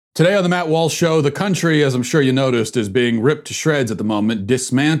Today on the Matt Walsh Show, the country, as I'm sure you noticed, is being ripped to shreds at the moment,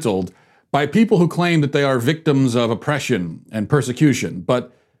 dismantled by people who claim that they are victims of oppression and persecution.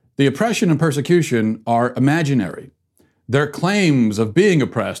 But the oppression and persecution are imaginary. Their claims of being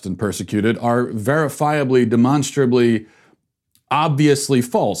oppressed and persecuted are verifiably, demonstrably, obviously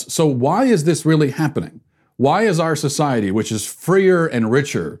false. So why is this really happening? Why is our society, which is freer and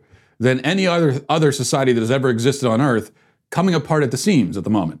richer than any other society that has ever existed on Earth, coming apart at the seams at the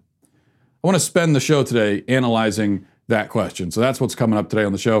moment? I want to spend the show today analyzing that question. So that's what's coming up today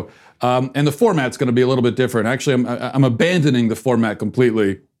on the show. And the format's going to be a little bit different. Actually, I'm abandoning the format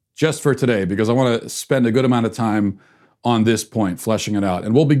completely just for today because I want to spend a good amount of time on this point, fleshing it out.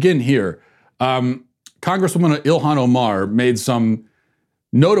 And we'll begin here. Congresswoman Ilhan Omar made some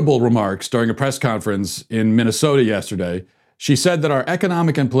notable remarks during a press conference in Minnesota yesterday. She said that our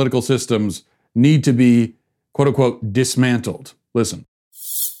economic and political systems need to be, quote unquote, dismantled. Listen.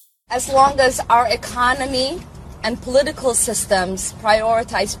 As long as our economy and political systems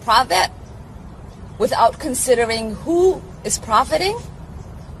prioritize profit without considering who is profiting,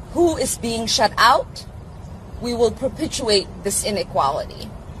 who is being shut out, we will perpetuate this inequality.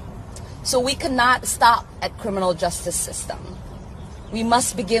 So we cannot stop at criminal justice system. We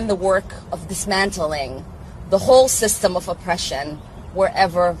must begin the work of dismantling the whole system of oppression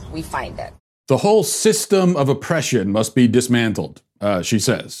wherever we find it. The whole system of oppression must be dismantled, she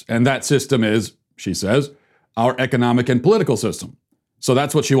says. And that system is, she says, our economic and political system. So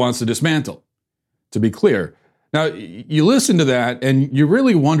that's what she wants to dismantle, to be clear. Now, you listen to that and you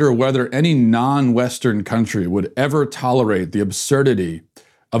really wonder whether any non-Western country would ever tolerate the absurdity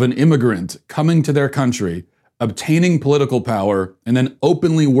of an immigrant coming to their country, obtaining political power, and then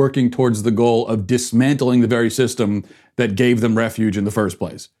openly working towards the goal of dismantling the very system that gave them refuge in the first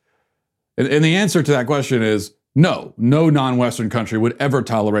place. And the answer to that question is no. No non-Western country would ever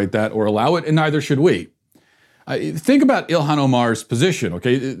tolerate that or allow it, and neither should we. Think about Ilhan Omar's position,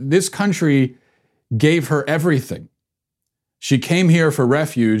 okay? This country gave her everything. She came here for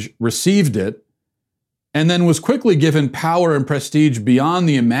refuge, received it, and then was quickly given power and prestige beyond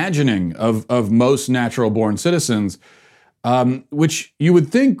the imagining of most natural-born citizens, which you would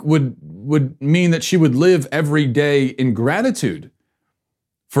think would mean that she would live every day in gratitude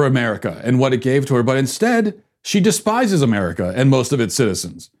for America and what it gave to her. But instead, she despises America and most of its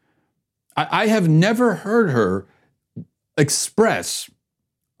citizens. I have never heard her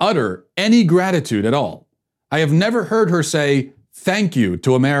utter any gratitude at all. I have never heard her say thank you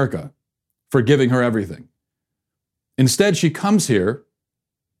to America for giving her everything. Instead, she comes here,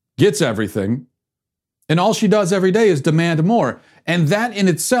 gets everything, and all she does every day is demand more. And that in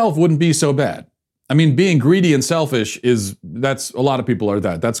itself wouldn't be so bad. I mean, being greedy and selfish that's a lot of people are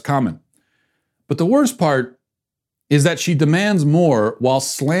that. That's common. But the worst part is that she demands more while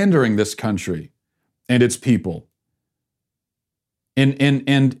slandering this country and its people. And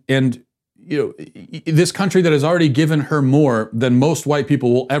you know, this country that has already given her more than most white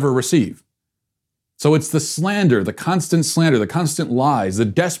people will ever receive. So it's the slander, the constant lies, the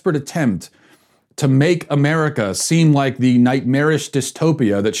desperate attempt to make America seem like the nightmarish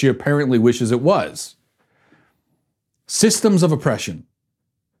dystopia that she apparently wishes it was. Systems of oppression.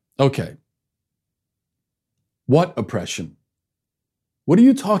 Okay. What oppression? What are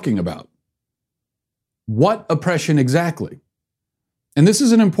you talking about? What oppression exactly? And this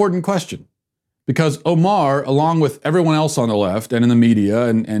is an important question because Omar, along with everyone else on the left and in the media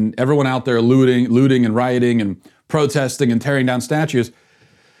and everyone out there looting and rioting and protesting and tearing down statues,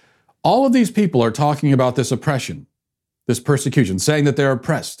 all of these people are talking about this oppression, this persecution, saying that they're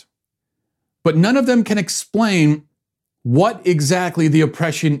oppressed. But none of them can explain what exactly the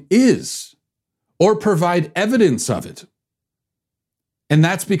oppression is or provide evidence of it. And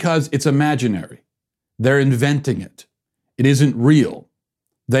that's because it's imaginary. They're inventing it. It isn't real.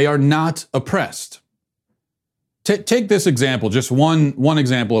 They are not oppressed. Take this example, just one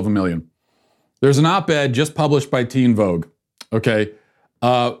example of a million. There's an op-ed just published by Teen Vogue, okay?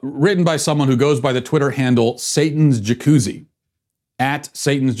 Written by someone who goes by the Twitter handle Satan's Jacuzzi. At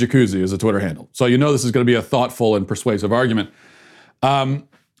Satan's Jacuzzi is the Twitter handle. So you know this is going to be a thoughtful and persuasive argument.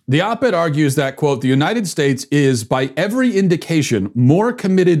 The op-ed argues that, quote, the United States is, by every indication, more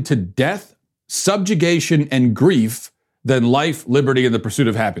committed to death, subjugation, and grief than life, liberty, and the pursuit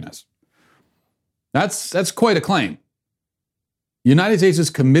of happiness. That's quite a claim. The United States is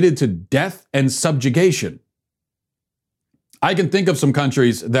committed to death and subjugation. I can think of some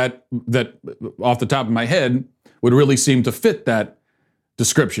countries that off the top of my head would really seem to fit that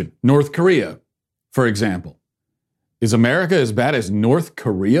description. North Korea, for example. Is America as bad as North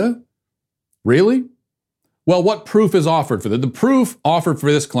Korea? Really? Well, what proof is offered for that? The proof offered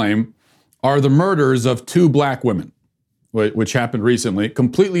for this claim are the murders of 2 black women, which happened recently,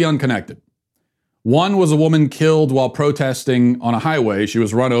 completely unconnected. One was a woman killed while protesting on a highway. She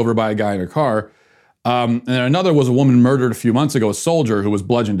was run over by a guy in her car. And another was a woman murdered a few months ago, a soldier who was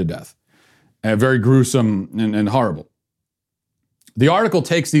bludgeoned to death. Very gruesome and horrible. The article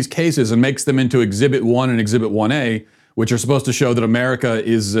takes these cases and makes them into Exhibit 1 and Exhibit 1A, which are supposed to show that America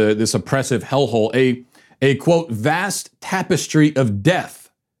is this oppressive hellhole, a quote, vast tapestry of death,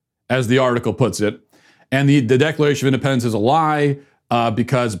 as the article puts it. And the Declaration of Independence is a lie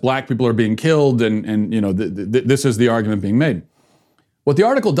because black people are being killed, and you know this is the argument being made. What the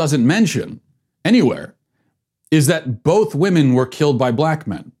article doesn't mention anywhere is that both women were killed by black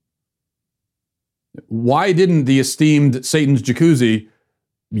men. Why didn't the esteemed Satan's Jacuzzi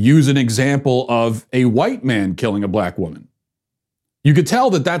use an example of a white man killing a black woman? You could tell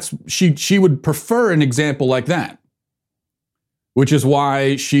that she would prefer an example like that, which is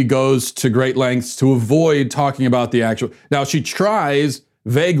why she goes to great lengths to avoid talking about the actual. Now, she tries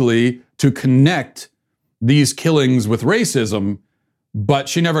vaguely to connect these killings with racism, but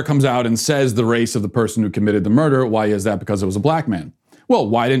she never comes out and says the race of the person who committed the murder. Why is that? Because it was a black man. Well,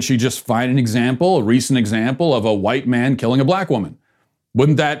 why didn't she just find an example, a recent example of a white man killing a black woman?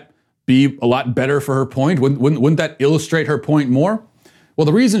 Wouldn't that be a lot better for her point? Wouldn't that illustrate her point more? Well,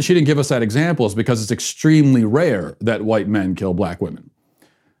 the reason she didn't give us that example is because it's extremely rare that white men kill black women.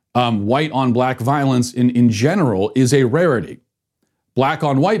 White on black violence in general is a rarity. Black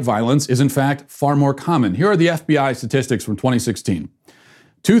on white violence is in fact far more common. Here are the FBI statistics from 2016.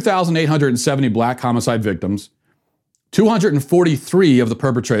 2,870 black homicide victims. 243 of the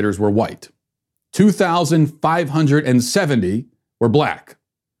perpetrators were white. 2,570 were black.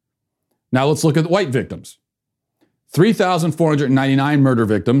 Now let's look at the white victims. 3,499 murder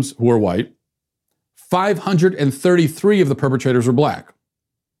victims who were white. 533 of the perpetrators were black.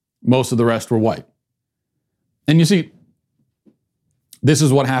 Most of the rest were white. And you see, this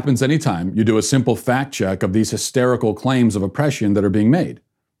is what happens anytime you do a simple fact check of these hysterical claims of oppression that are being made.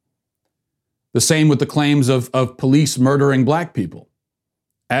 The same with the claims of police murdering black people.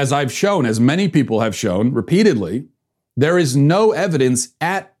 As I've shown, as many people have shown repeatedly, there is no evidence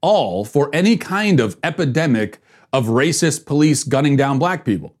at all for any kind of epidemic of racist police gunning down black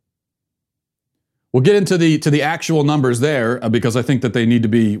people. We'll get into the actual numbers there because I think that they need to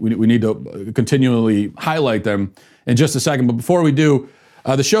be, we need to continually highlight them in just a second. But before we do,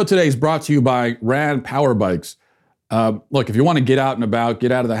 the show today is brought to you by Rad Power Bikes. Look, if you want to get out and about,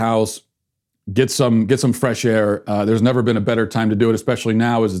 get out of the house, get some fresh air. There's never been a better time to do it, especially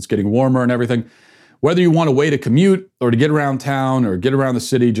now as it's getting warmer and everything. Whether you want a way to commute or to get around town or get around the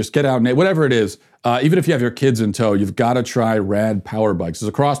city, just get out and whatever it is. Even if you have your kids in tow, you've got to try Rad Power Bikes. It's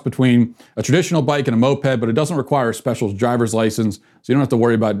a cross between a traditional bike and a moped, but it doesn't require a special driver's license, so you don't have to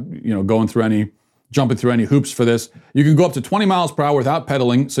worry about jumping through any hoops for this. You can go up to 20 miles per hour without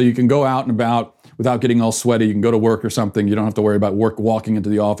pedaling, so you can go out and about without getting all sweaty. You can go to work or something. You don't have to worry about walking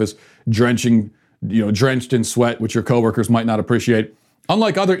into the office, drenched in sweat, which your coworkers might not appreciate.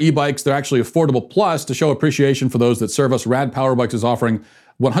 Unlike other e-bikes, they're actually affordable. Plus, to show appreciation for those that serve us, Rad Power Bikes is offering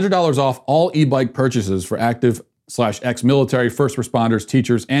 $100 off all e-bike purchases for active/ex-military, first responders,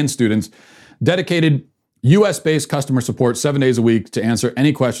 teachers, and students. Dedicated U.S.-based customer support 7 days a week to answer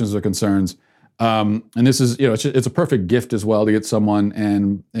any questions or concerns. And this is, it's a perfect gift as well to get someone.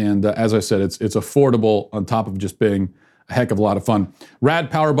 And as I said, it's affordable on top of just being a heck of a lot of fun.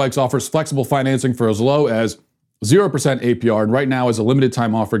 Rad Power Bikes offers flexible financing for as low as 0% APR. And right now, as a limited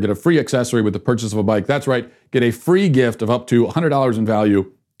time offer, get a free accessory with the purchase of a bike. That's right. Get a free gift of up to $100 in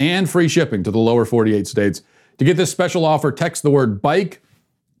value and free shipping to the lower 48 states. To get this special offer, text the word bike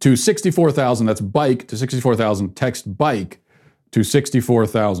to 64,000. That's bike to 64,000. Text bike to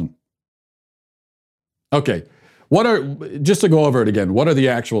 64,000. Okay. Just to go over it again, what are the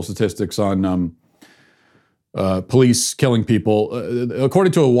actual statistics on police killing people?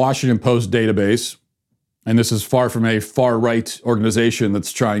 According to a Washington Post database, and this is far from a far-right organization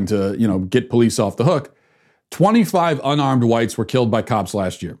that's trying to, get police off the hook, 25 unarmed whites were killed by cops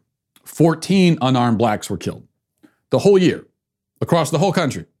last year. 14 unarmed blacks were killed the whole year, across the whole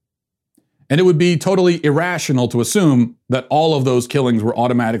country. And it would be totally irrational to assume that all of those killings were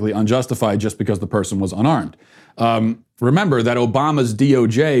automatically unjustified just because the person was unarmed. Remember that Obama's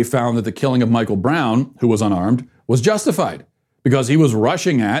DOJ found that the killing of Michael Brown, who was unarmed, was justified because he was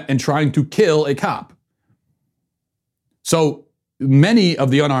rushing at and trying to kill a cop. So many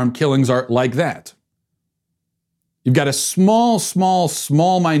of the unarmed killings are like that. You've got a small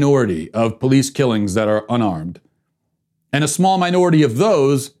minority of police killings that are unarmed, and a small minority of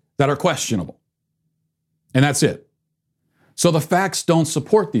those that are questionable. And that's it. So the facts don't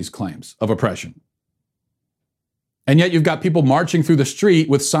support these claims of oppression. And yet you've got people marching through the street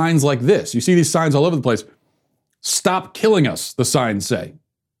with signs like this. You see these signs all over the place. Stop killing us, the signs say.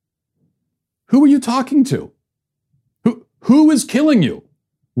 Who are you talking to? Who is killing you?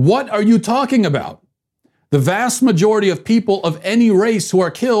 What are you talking about? The vast majority of people of any race who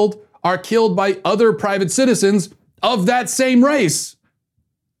are killed by other private citizens of that same race.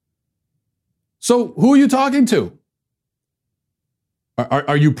 So who are you talking to?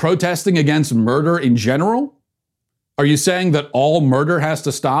 Are you protesting against murder in general? Are you saying that all murder has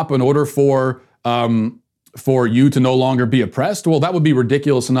to stop in order for you to no longer be oppressed? Well, that would be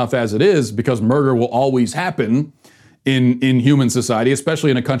ridiculous enough as it is, because murder will always happen in human society, especially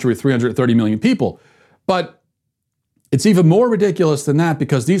in a country with 330 million people. But it's even more ridiculous than that,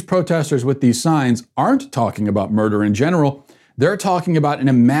 because these protesters with these signs aren't talking about murder in general. They're talking about an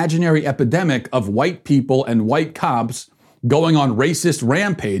imaginary epidemic of white people and white cops going on racist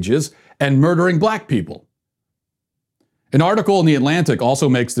rampages and murdering black people. An article in The Atlantic also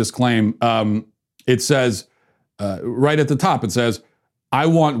makes this claim. It says, right at the top, it says, "I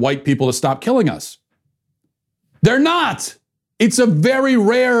want white people to stop killing us." They're not. It's a very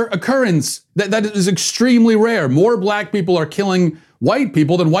rare occurrence. That is extremely rare. More black people are killing white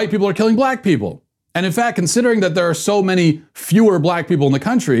people than white people are killing black people. And in fact, considering that there are so many fewer black people in the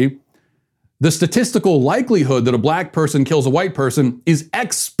country, the statistical likelihood that a black person kills a white person is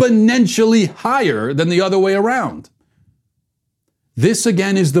exponentially higher than the other way around. This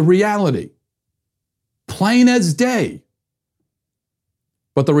again is the reality. Plain as day.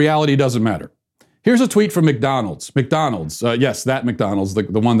 But the reality doesn't matter. Here's a tweet from McDonald's. Yes, that McDonald's,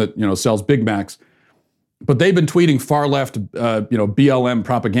 the one that sells Big Macs. But they've been tweeting far left, BLM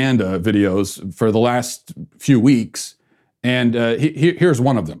propaganda videos for the last few weeks. And here's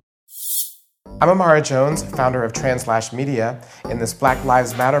one of them. I'm Amara Jones, founder of Translash Media. In this Black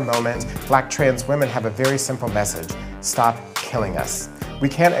Lives Matter moment, Black trans women have a very simple message. Stop killing us. We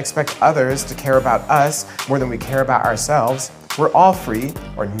can't expect others to care about us more than we care about ourselves. We're all free,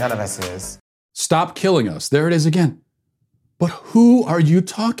 or none of us is. Stop killing us. There it is again. But who are you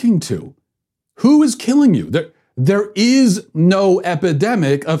talking to? Who is killing you? There is no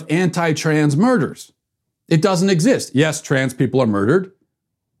epidemic of anti-trans murders. It doesn't exist. Yes, trans people are murdered.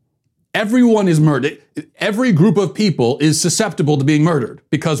 Everyone is murdered. Every group of people is susceptible to being murdered,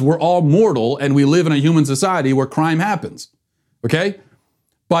 because we're all mortal and we live in a human society where crime happens. Okay?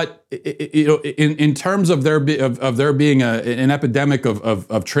 But in terms of there being an epidemic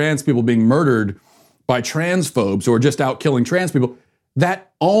of trans people being murdered by transphobes who are just out killing trans people,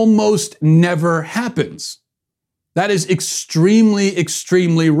 that almost never happens. That is extremely,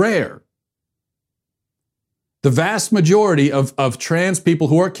 extremely rare. The vast majority of trans people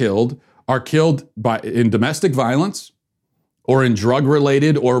who are killed in domestic violence or in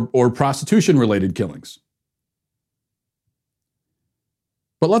drug-related or prostitution-related killings.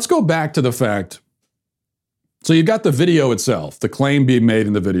 But let's go back to the fact. So you've got the video itself, the claim being made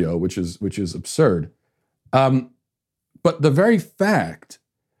in the video, which is absurd. But the very fact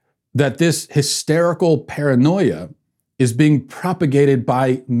that this hysterical paranoia is being propagated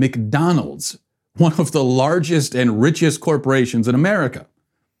by McDonald's, one of the largest and richest corporations in America,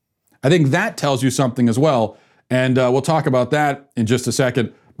 I think that tells you something as well. And we'll talk about that in just a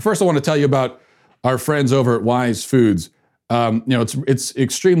second. First, I want to tell you about our friends over at Wise Foods. It's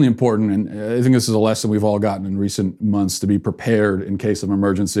extremely important, and I think this is a lesson we've all gotten in recent months, to be prepared in case of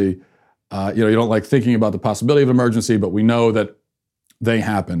emergency. You don't like thinking about the possibility of an emergency, but we know that they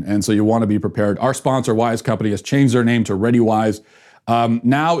happen, and so you want to be prepared. Our sponsor, Wise Company, has changed their name to ReadyWise.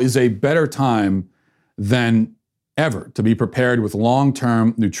 Now is a better time than ever to be prepared with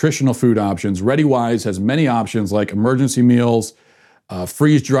long-term nutritional food options. ReadyWise has many options like emergency meals,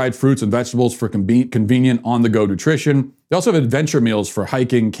 freeze-dried fruits and vegetables for convenient on-the-go nutrition. They also have adventure meals for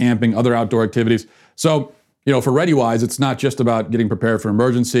hiking, camping, other outdoor activities. So, for ReadyWise, it's not just about getting prepared for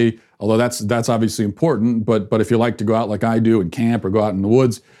emergency, although that's obviously important. But if you like to go out like I do and camp or go out in the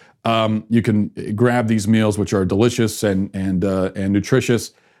woods, you can grab these meals, which are delicious and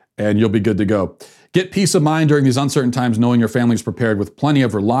nutritious, and you'll be good to go. Get peace of mind during these uncertain times, knowing your family is prepared with plenty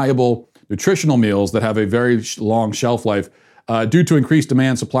of reliable nutritional meals that have a very long shelf life. Due to increased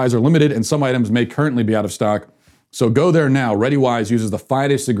demand, supplies are limited, and some items may currently be out of stock. So go there now. ReadyWise uses the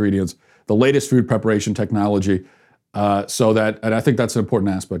finest ingredients, the latest food preparation technology, and I think that's an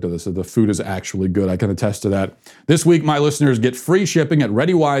important aspect of this, that the food is actually good. I can attest to that. This week, my listeners get free shipping at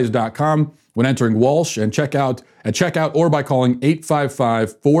ReadyWise.com when entering Walsh and checkout or by calling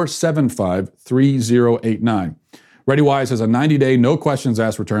 855-475-3089. ReadyWise has a 90-day, no questions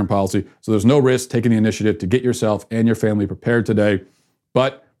asked return policy, so there's no risk taking the initiative to get yourself and your family prepared today.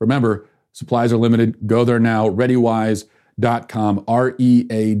 But remember, supplies are limited. Go there now, ReadyWise.com,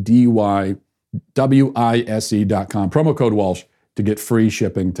 ReadyWise.com, promo code Walsh to get free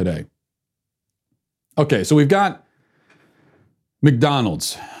shipping today. Okay, so we've got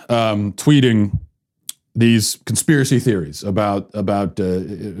McDonald's tweeting these conspiracy theories about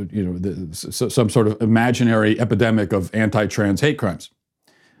some sort of imaginary epidemic of anti-trans hate crimes.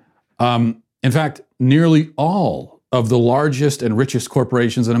 In fact, nearly all of the largest and richest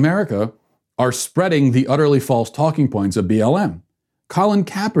corporations in America are spreading the utterly false talking points of BLM. Colin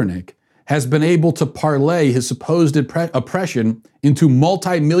Kaepernick has been able to parlay his supposed oppression into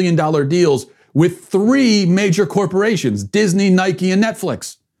multi-million-dollar deals with 3 major corporations, Disney, Nike, and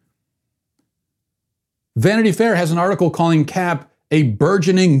Netflix. Vanity Fair has an article calling Cap a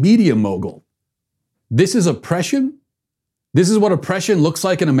burgeoning media mogul. This is oppression? This is what oppression looks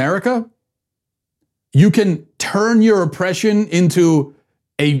like in America? You can turn your oppression into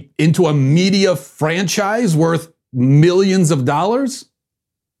a media franchise worth millions of dollars?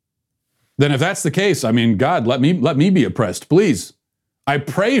 Then if that's the case, I mean, God, let me be oppressed, please. I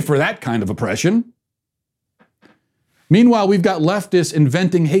pray for that kind of oppression. Meanwhile, we've got leftists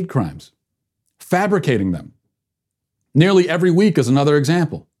inventing hate crimes, fabricating them. Nearly every week is another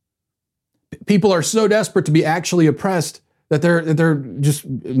example. People are so desperate to be actually oppressed that they're just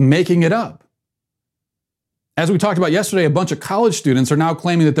making it up. As we talked about yesterday, a bunch of college students are now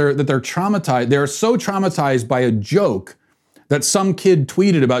claiming that they're traumatized. They're so traumatized by a joke that some kid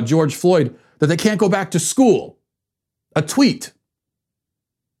tweeted about George Floyd that they can't go back to school. A tweet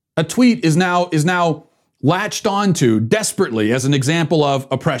is now latched onto desperately as an example of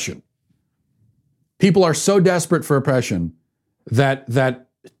oppression. People are so desperate for oppression that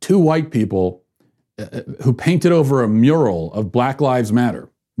 2 white people who painted over a mural of Black Lives Matter,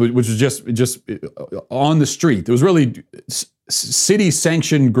 which was just on the street. It was really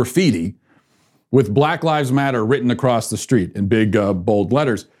city-sanctioned graffiti with Black Lives Matter written across the street in big, bold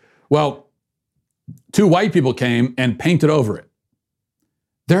letters. Well, 2 white people came and painted over it.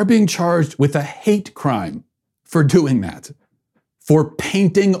 They're being charged with a hate crime for doing that, for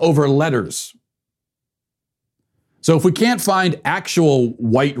painting over letters. So if we can't find actual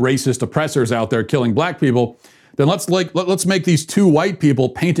white racist oppressors out there killing black people, then let's make these 2 white people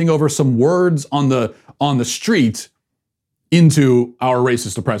painting over some words on the street into our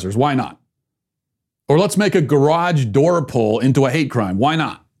racist oppressors. Why not? Or let's make a garage door pull into a hate crime. Why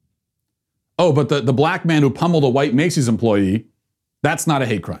not? Oh, but the black man who pummeled a white Macy's employee, that's not a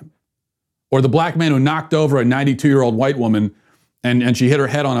hate crime. Or the black man who knocked over a 92-year-old white woman and she hit her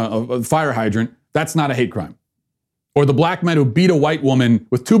head on a fire hydrant, that's not a hate crime. Or the black man who beat a white woman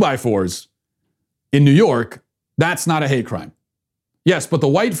with 2x4s in New York, that's not a hate crime. Yes, but the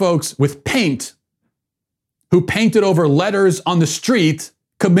white folks with paint who painted over letters on the street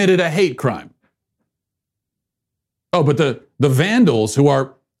committed a hate crime. Oh, but the vandals who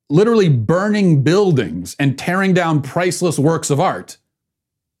are literally burning buildings and tearing down priceless works of art,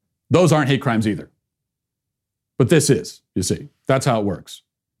 those aren't hate crimes either. But this is, you see, that's how it works.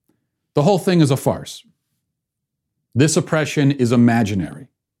 The whole thing is a farce. This oppression is imaginary,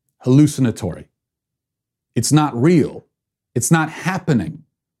 hallucinatory. It's not real. It's not happening.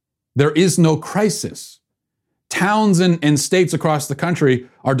 There is no crisis. Towns and states across the country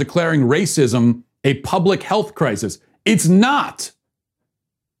are declaring racism a public health crisis. It's not.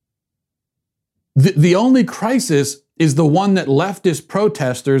 The only crisis is the one that leftist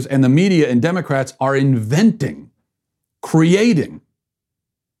protesters and the media and Democrats are inventing, creating.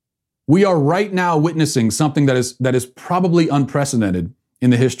 We are right now witnessing something that is probably unprecedented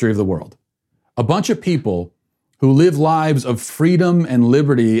in the history of the world. A bunch of people who live lives of freedom and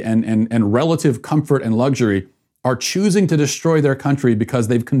liberty and relative comfort and luxury are choosing to destroy their country because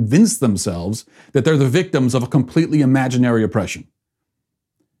they've convinced themselves that they're the victims of a completely imaginary oppression.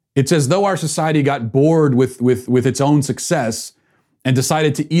 It's as though our society got bored with its own success and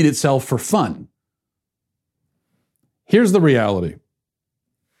decided to eat itself for fun. Here's the reality.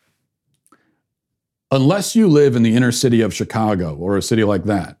 Unless you live in the inner city of Chicago or a city like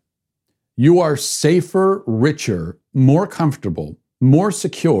that, you are safer, richer, more comfortable, more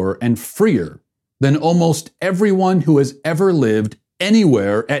secure, and freer than almost everyone who has ever lived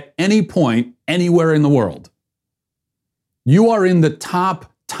anywhere at any point, anywhere in the world. You are in the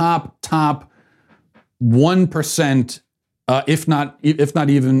top 1%, if not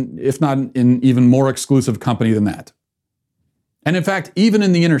in even more exclusive company than that. And in fact, even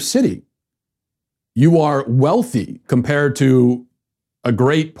in the inner city, you are wealthy compared to a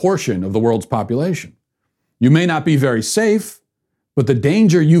great portion of the world's population. You may not be very safe, but the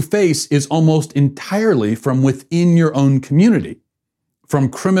danger you face is almost entirely from within your own community, from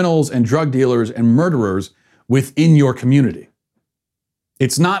criminals and drug dealers and murderers within your community.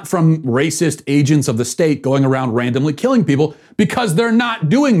 It's not from racist agents of the state going around randomly killing people, because they're not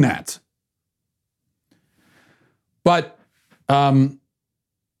doing that. But, of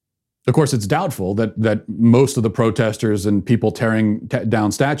course, it's doubtful that most of the protesters and people tearing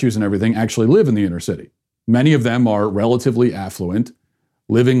down statues and everything actually live in the inner city. Many of them are relatively affluent,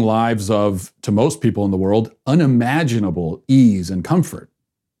 living lives of, to most people in the world, unimaginable ease and comfort.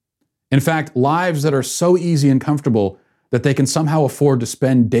 In fact, lives that are so easy and comfortable that they can somehow afford to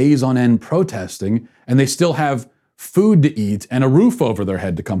spend days on end protesting, and they still have food to eat and a roof over their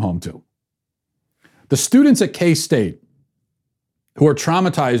head to come home to. The students at K-State who are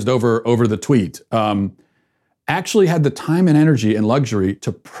traumatized over the tweet actually had the time and energy and luxury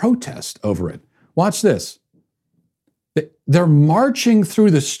to protest over it. Watch this. They're marching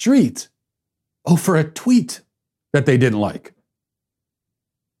through the street over a tweet that they didn't like.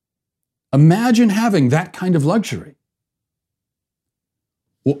 Imagine having that kind of luxury.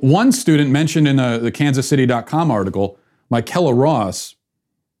 One student mentioned in the KansasCity.com article, Michaela Ross,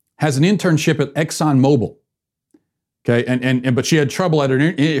 has an internship at ExxonMobil. Okay, but she had trouble at her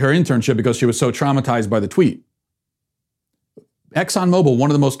internship because she was so traumatized by the tweet. ExxonMobil, one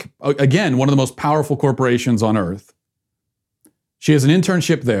of the most powerful corporations on earth. She has an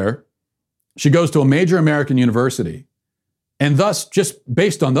internship there. She goes to a major American university. And thus, just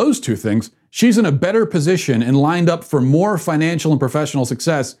based on those two things, she's in a better position and lined up for more financial and professional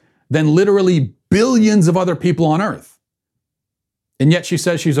success than literally billions of other people on earth. And yet she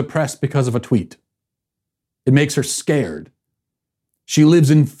says she's oppressed because of a tweet. It makes her scared. She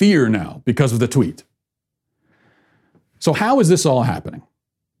lives in fear now because of the tweet. So how is this all happening?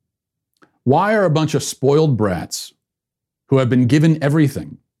 Why are a bunch of spoiled brats who have been given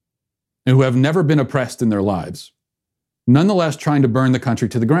everything and who have never been oppressed in their lives nonetheless trying to burn the country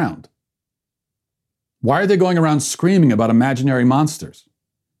to the ground? Why are they going around screaming about imaginary monsters?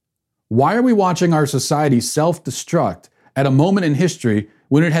 Why are we watching our society self-destruct at a moment in history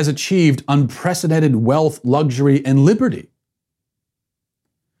when it has achieved unprecedented wealth, luxury, and liberty?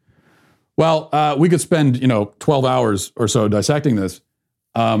 Well, we could spend, 12 hours or so dissecting this.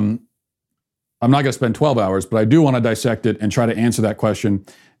 I'm not going to spend 12 hours, but I do want to dissect it and try to answer that question.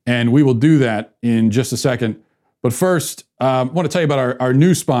 And we will do that in just a second. But first, I want to tell you about our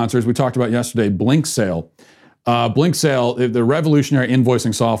new sponsors we talked about yesterday, BlinkSale. BlinkSale, the revolutionary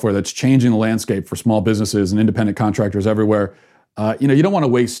invoicing software that's changing the landscape for small businesses and independent contractors everywhere. You don't want to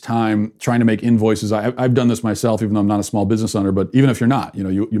waste time trying to make invoices. I've done this myself, even though I'm not a small business owner, but even if you're not,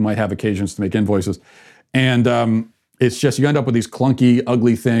 you might have occasions to make invoices. And it's just, you end up with these clunky,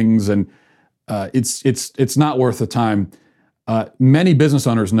 ugly things, and it's not worth the time. Many business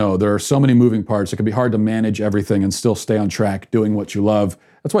owners know there are so many moving parts. It can be hard to manage everything and still stay on track doing what you love.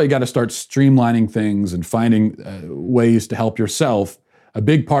 That's why you got to start streamlining things and finding ways to help yourself. A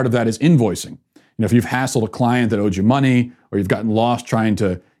big part of that is invoicing. If you've hassled a client that owed you money, or you've gotten lost trying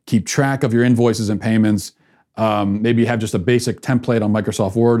to keep track of your invoices and payments, maybe you have just a basic template on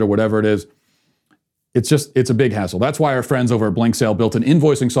Microsoft Word or whatever it is. It's a big hassle. That's why our friends over at BlinkSale built an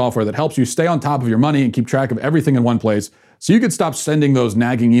invoicing software that helps you stay on top of your money and keep track of everything in one place, so you can stop sending those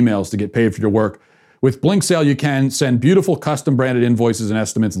nagging emails to get paid for your work. With BlinkSale, you can send beautiful custom branded invoices and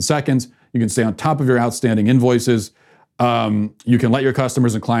estimates in seconds. You can stay on top of your outstanding invoices. You can let your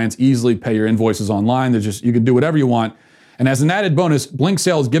customers and clients easily pay your invoices online. You can do whatever you want. And as an added bonus,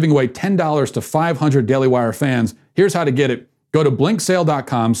 BlinkSale is giving away $10 to 500 Daily Wire fans. Here's how to get it. Go to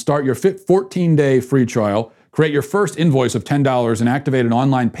BlinkSale.com, start your 14-day free trial, create your first invoice of $10, and activate an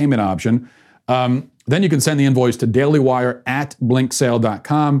online payment option. Then you can send the invoice to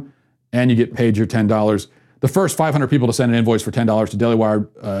dailywire@BlinkSale.com, and you get paid your $10. The first 500 people to send an invoice for $10 to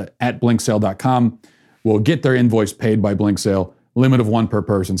dailywire at BlinkSale.com will get their invoice paid by BlinkSale. Limit of one per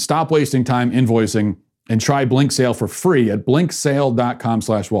person. Stop wasting time invoicing and try BlinkSale for free at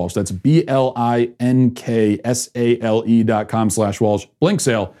BlinkSale.com/Walsh. That's BlinkSale.com/Walsh.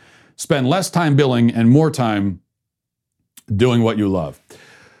 BlinkSale. Spend less time billing and more time doing what you love.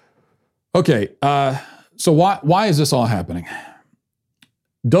 Okay, so why is this all happening?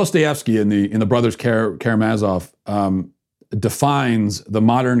 Dostoevsky in the Brothers Karamazov defines the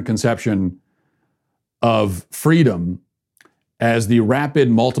modern conception of freedom as the rapid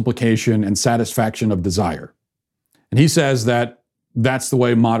multiplication and satisfaction of desire. And he says that that's the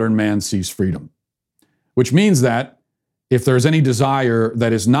way modern man sees freedom, which means that if there's any desire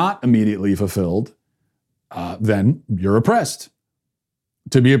that is not immediately fulfilled, then you're oppressed.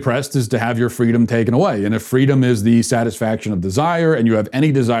 To be oppressed is to have your freedom taken away. And if freedom is the satisfaction of desire and you have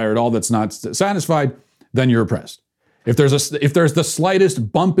any desire at all that's not satisfied, then you're oppressed. If there's the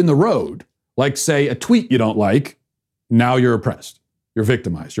slightest bump in the road, like say a tweet you don't like, now you're oppressed. You're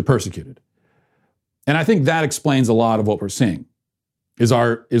victimized. You're persecuted. And I think that explains a lot of what we're seeing, is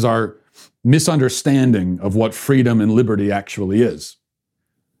our misunderstanding of what freedom and liberty actually is.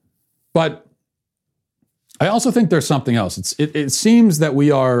 But I also think there's something else. It seems that we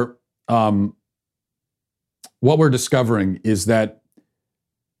are, what we're discovering is that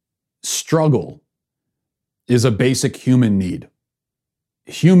struggle is a basic human need.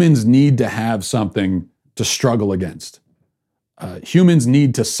 Humans need to have something to struggle against. Humans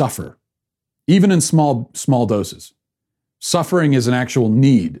need to suffer, even in small doses. Suffering is an actual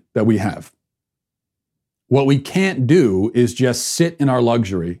need that we have. What we can't do is just sit in our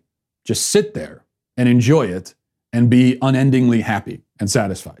luxury, just sit there and enjoy it and be unendingly happy and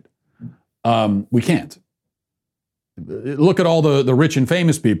satisfied. We can't. Look at all the rich and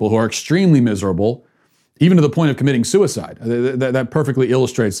famous people who are extremely miserable, even to the point of committing suicide. That perfectly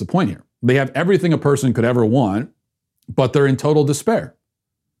illustrates the point here. They have everything a person could ever want, but they're in total despair.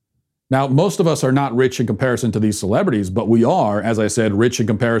 Now, most of us are not rich in comparison to these celebrities, but we are, as I said, rich in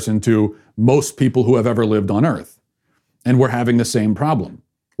comparison to most people who have ever lived on Earth. And we're having the same problem.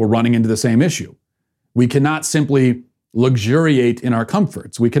 We're running into the same issue. We cannot simply luxuriate in our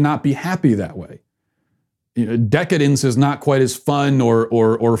comforts. We cannot be happy that way. Decadence is not quite as fun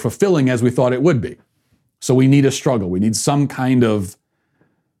or fulfilling as we thought it would be. So we need a struggle. We need some kind of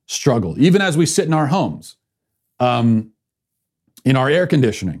struggle. Even as we sit in our homes, in our air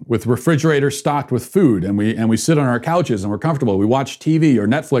conditioning, with refrigerators stocked with food, and we sit on our couches and we're comfortable. We watch TV or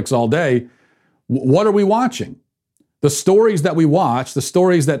Netflix all day. What are we watching? The stories that we watch, the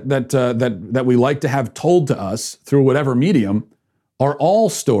stories that we like to have told to us through whatever medium, are all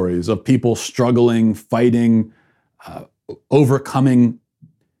stories of people struggling, fighting, overcoming.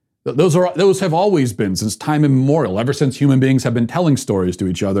 Those have always been, since time immemorial, ever since human beings have been telling stories to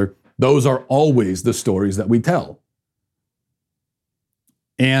each other. Those are always the stories that we tell.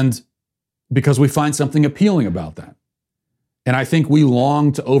 And because we find something appealing about that. And I think we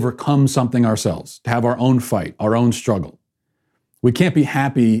long to overcome something ourselves, to have our own fight, our own struggle. We can't be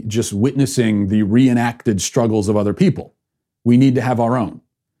happy just witnessing the reenacted struggles of other people. We need to have our own.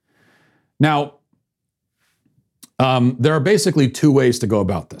 Now, there are basically two ways to go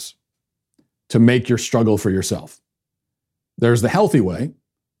about this, to make your struggle for yourself. There's the healthy way,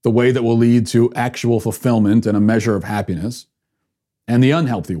 the way that will lead to actual fulfillment and a measure of happiness, and the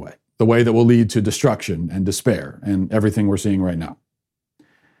unhealthy way, the way that will lead to destruction and despair and everything we're seeing right now.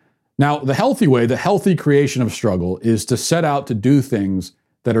 Now, the healthy way, the healthy creation of struggle, is to set out to do things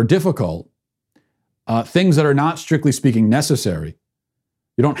that are difficult, things that are not strictly speaking necessary.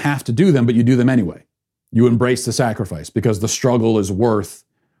 You don't have to do them, but you do them anyway. You embrace the sacrifice because the struggle is worth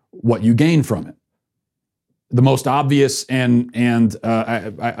what you gain from it. The most obvious and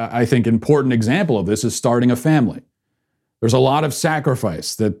I think important example of this is starting a family. There's a lot of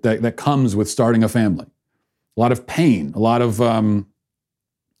sacrifice that comes with starting a family, a lot of pain, a lot of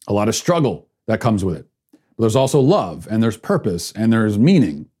struggle that comes with it. But there's also love, and there's purpose, and there's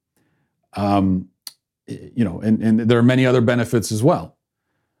meaning, and there are many other benefits as well.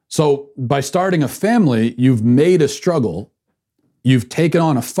 So by starting a family, you've made a struggle, you've taken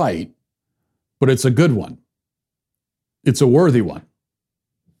on a fight, but it's a good one. It's a worthy one.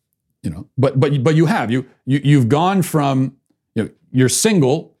 But you've gone from, you're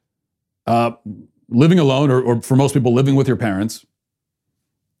single, living alone, or for most people living with your parents.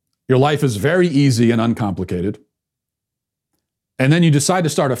 Your life is very easy and uncomplicated. And then you decide to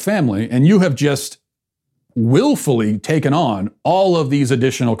start a family, and you have just willfully taken on all of these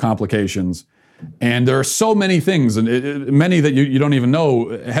additional complications. And there are so many things, and many that you don't even know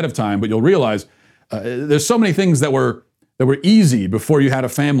ahead of time, but you'll realize there's so many things that were easy before you had a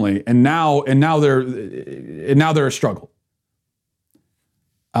family, and now they're a struggle.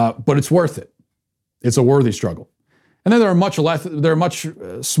 But it's worth it. It's a worthy struggle. And then there are much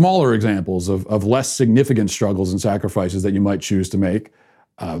smaller examples of less significant struggles and sacrifices that you might choose to make.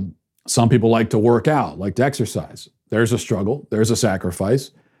 Some people like to work out, like to exercise. There's a struggle. There's a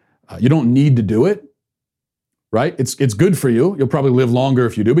sacrifice. You don't need to do it, right? It's good for you. You'll probably live longer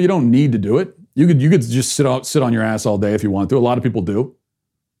if you do, but you don't need to do it. You could just sit on your ass all day if you want to. A lot of people do.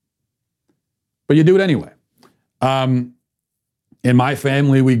 But you do it anyway. In my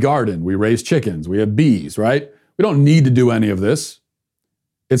family, we garden, we raise chickens, we have bees, right? We don't need to do any of this.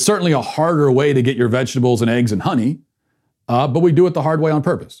 It's certainly a harder way to get your vegetables and eggs and honey, but we do it the hard way on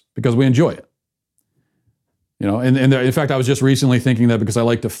purpose because we enjoy it. And in fact, I was just recently thinking that because I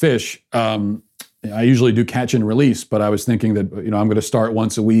like to fish, I usually do catch and release, but I was thinking that, I'm going to start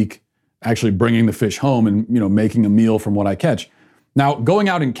once a week actually bringing the fish home and, making a meal from what I catch. Now, going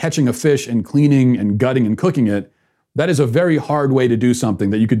out and catching a fish and cleaning and gutting and cooking it, that is a very hard way to do something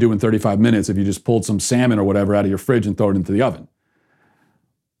that you could do in 35 minutes if you just pulled some salmon or whatever out of your fridge and throw it into the oven.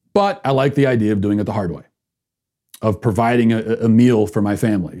 But I like the idea of doing it the hard way, of providing a meal for my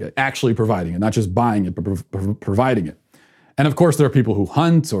family, actually providing it, not just buying it, but providing it. And of course, there are people who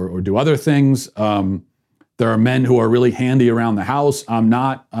hunt or do other things. There are men who are really handy around the house. I'm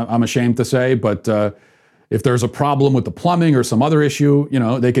not, I'm ashamed to say, but if there's a problem with the plumbing or some other issue,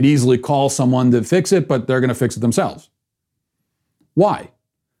 they could easily call someone to fix it, but they're going to fix it themselves. Why?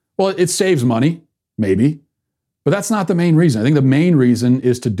 Well, it saves money, maybe, but that's not the main reason. I think the main reason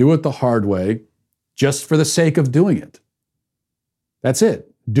is to do it the hard way just for the sake of doing it. That's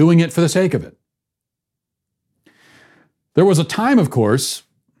it, doing it for the sake of it. There was a time, of course,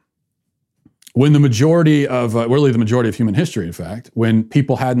 when really the majority of human history, in fact, when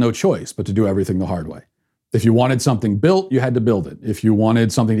people had no choice but to do everything the hard way. If you wanted something built, you had to build it. If you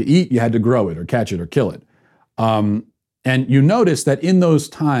wanted something to eat, you had to grow it or catch it or kill it. And you notice that in those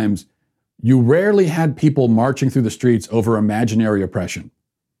times, you rarely had people marching through the streets over imaginary oppression.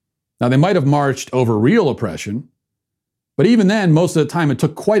 Now, they might have marched over real oppression, but even then, most of the time, it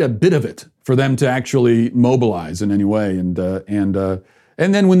took quite a bit of it for them to actually mobilize in any way. And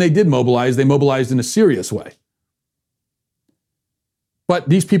then when they did mobilize, they mobilized in a serious way. But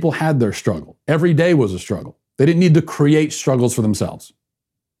these people had their struggle. Every day was a struggle. They didn't need to create struggles for themselves.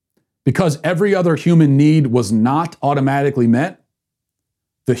 Because every other human need was not automatically met,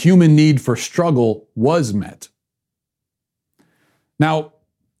 the human need for struggle was met. Now,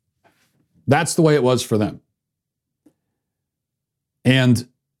 that's the way it was for them. And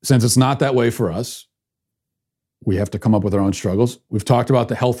since it's not that way for us, we have to come up with our own struggles. We've talked about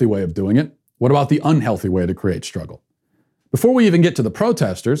the healthy way of doing it. What about the unhealthy way to create struggle? Before we even get to the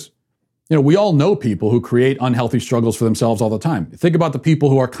protesters, we all know people who create unhealthy struggles for themselves all the time. Think about the people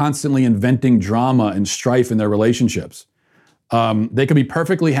who are constantly inventing drama and strife in their relationships. They could be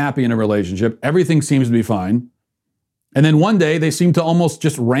perfectly happy in a relationship. Everything seems to be fine. And then one day they seem to almost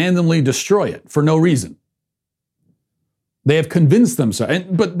just randomly destroy it for no reason. They have convinced themselves,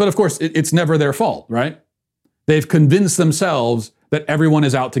 but of course it's never their fault, right? They've convinced themselves that everyone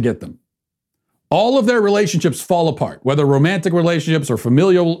is out to get them. All of their relationships fall apart, whether romantic relationships or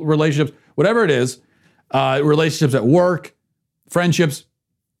familial relationships, whatever it is, relationships at work, friendships.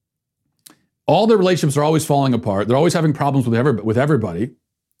 All their relationships are always falling apart. They're always having problems with everybody.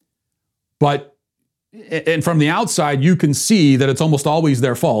 And from the outside, you can see that it's almost always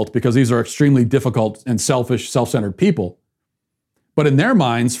their fault because these are extremely difficult and selfish, self-centered people. But in their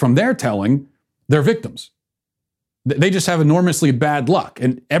minds, from their telling, they're victims. They just have enormously bad luck,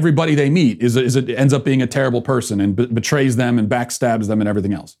 and everybody they meet ends up being a terrible person and betrays them and backstabs them and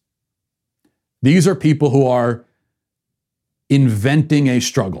everything else. These are people who are inventing a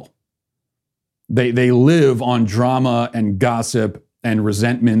struggle. They live on drama and gossip and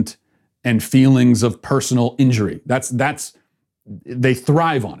resentment and feelings of personal injury. They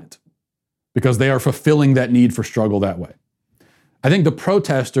thrive on it because they are fulfilling that need for struggle that way. I think the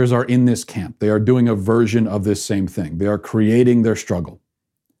protesters are in this camp. They are doing a version of this same thing. They are creating their struggle.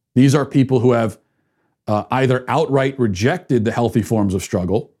 These are people who have either outright rejected the healthy forms of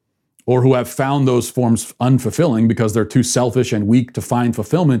struggle or who have found those forms unfulfilling because they're too selfish and weak to find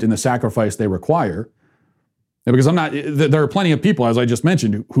fulfillment in the sacrifice they require. And because there are plenty of people, as I just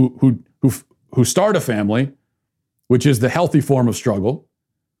mentioned, who start a family, which is the healthy form of struggle,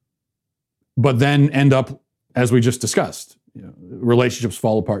 but then end up, as we just discussed, relationships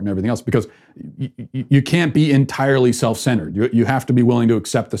fall apart and everything else because you can't be entirely self-centered. You have to be willing to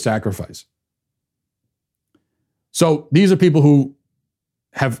accept the sacrifice. So these are people who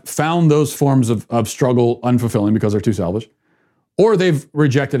have found those forms of struggle unfulfilling because they're too selfish, or they've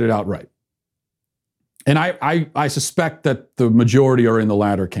rejected it outright. And I suspect that the majority are in the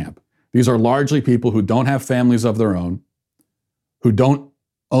latter camp. These are largely people who don't have families of their own, who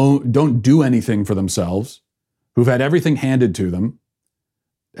don't do anything for themselves, who've had everything handed to them,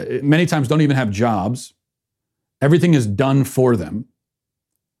 many times don't even have jobs. Everything is done for them.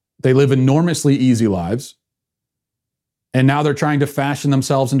 They live enormously easy lives. And now they're trying to fashion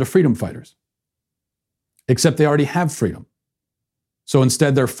themselves into freedom fighters. Except they already have freedom. So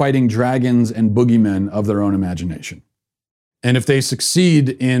instead, they're fighting dragons and boogeymen of their own imagination. And if they succeed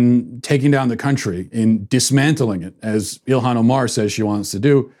in taking down the country, in dismantling it, as Ilhan Omar says she wants to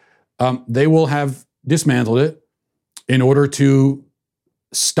do, they will have dismantled it in order to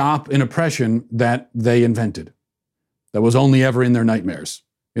stop an oppression that they invented, that was only ever in their nightmares,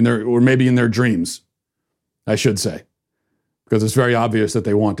 or maybe in their dreams, I should say, because it's very obvious that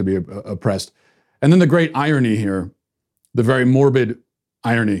they want to be oppressed. And then the great irony here, the very morbid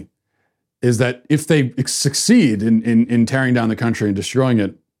irony, is that if they succeed in tearing down the country and destroying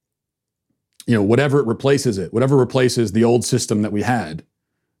it, whatever replaces the old system that we had,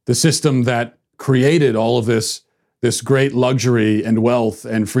 the system that created all of this great luxury and wealth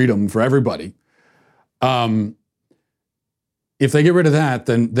and freedom for everybody, if they get rid of that,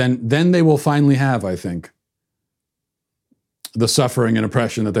 then they will finally have, I think, the suffering and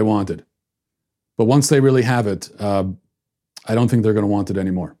oppression that they wanted. But once they really have it, I don't think they're going to want it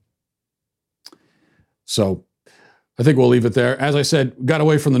anymore. So I think we'll leave it there. As I said, got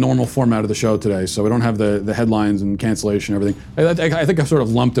away from the normal format of the show today, so we don't have the headlines and cancellation and everything. I think I've sort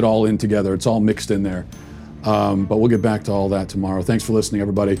of lumped it all in together. It's all mixed in there. But we'll get back to all that tomorrow. Thanks for listening,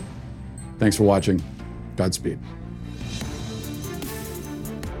 everybody. Thanks for watching. Godspeed.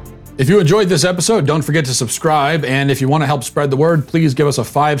 If you enjoyed this episode, don't forget to subscribe. And if you want to help spread the word, please give us a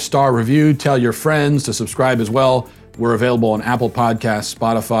 5-star review. Tell your friends to subscribe as well. We're available on Apple Podcasts,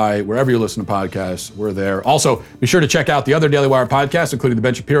 Spotify, wherever you listen to podcasts, we're there. Also, be sure to check out the other Daily Wire podcasts, including The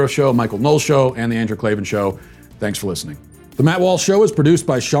Ben Shapiro Show, Michael Knowles Show, and The Andrew Klavan Show. Thanks for listening. The Matt Walsh Show is produced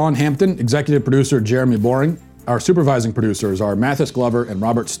by Sean Hampton, executive producer Jeremy Boring. Our supervising producers are Mathis Glover and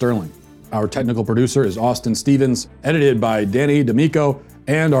Robert Sterling. Our technical producer is Austin Stevens, edited by Danny D'Amico,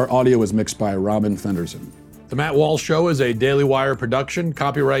 and our audio is mixed by Robin Fenderson. The Matt Walsh Show is a Daily Wire production,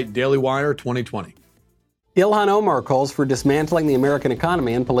 copyright Daily Wire 2020. Ilhan Omar calls for dismantling the American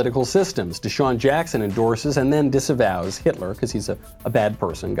economy and political systems. Deshaun Jackson endorses and then disavows Hitler because he's a bad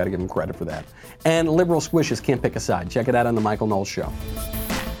person. Got to give him credit for that. And liberal squishes can't pick a side. Check it out on The Michael Knowles Show.